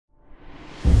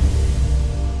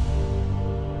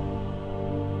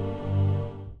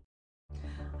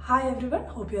Hi everyone,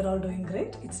 hope you're all doing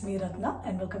great. It's me Ratna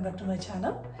and welcome back to my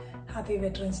channel. Happy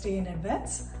Veterans Day in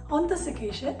advance. On this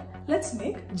occasion, let's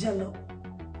make Jello.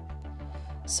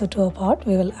 So to a pot,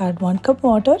 we will add 1 cup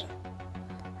water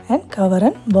and cover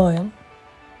and boil.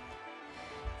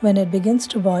 When it begins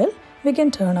to boil, we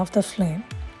can turn off the flame.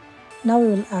 Now we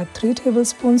will add 3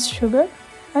 tablespoons sugar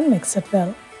and mix it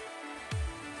well.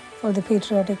 For the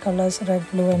patriotic colors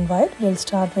red, blue and white, we'll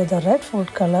start with the red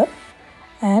food color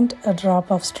and a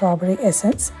drop of strawberry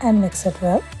essence and mix it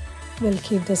well. We'll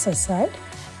keep this aside,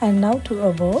 and now to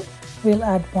a bowl we'll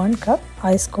add 1 cup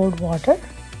ice cold water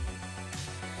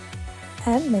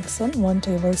and mix in 1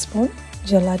 tablespoon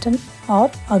gelatin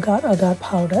or agar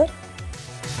powder,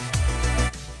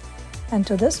 and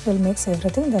to this we'll mix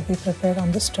everything that we prepared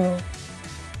on the stove.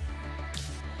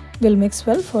 We'll mix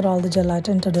well for all the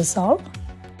gelatin to dissolve,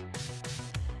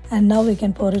 and now we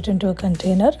can pour it into a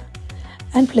container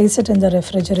and place it in the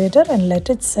refrigerator and let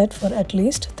it set for at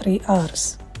least 3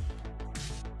 hours.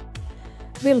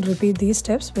 We'll repeat these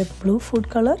steps with blue food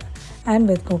color and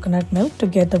with coconut milk to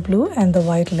get the blue and the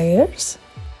white layers.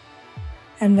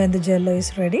 And when the jello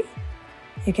is ready,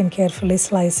 you can carefully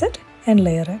slice it and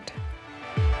layer it.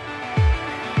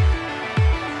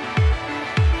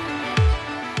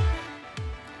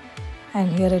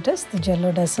 And here it is, the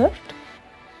Jello dessert,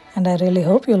 and I really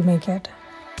hope you'll make it.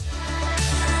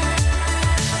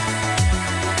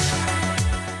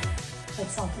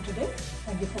 That's all for today.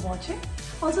 Thank you for watching.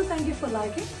 Also, thank you for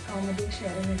liking, commenting,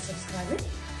 sharing and subscribing.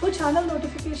 For channel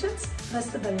notifications,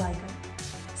 press the bell icon.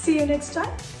 See you next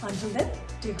time. Until then,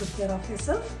 take good care of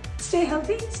yourself. Stay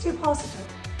healthy, stay positive.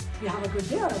 You have a good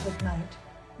day or a good night.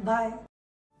 Bye.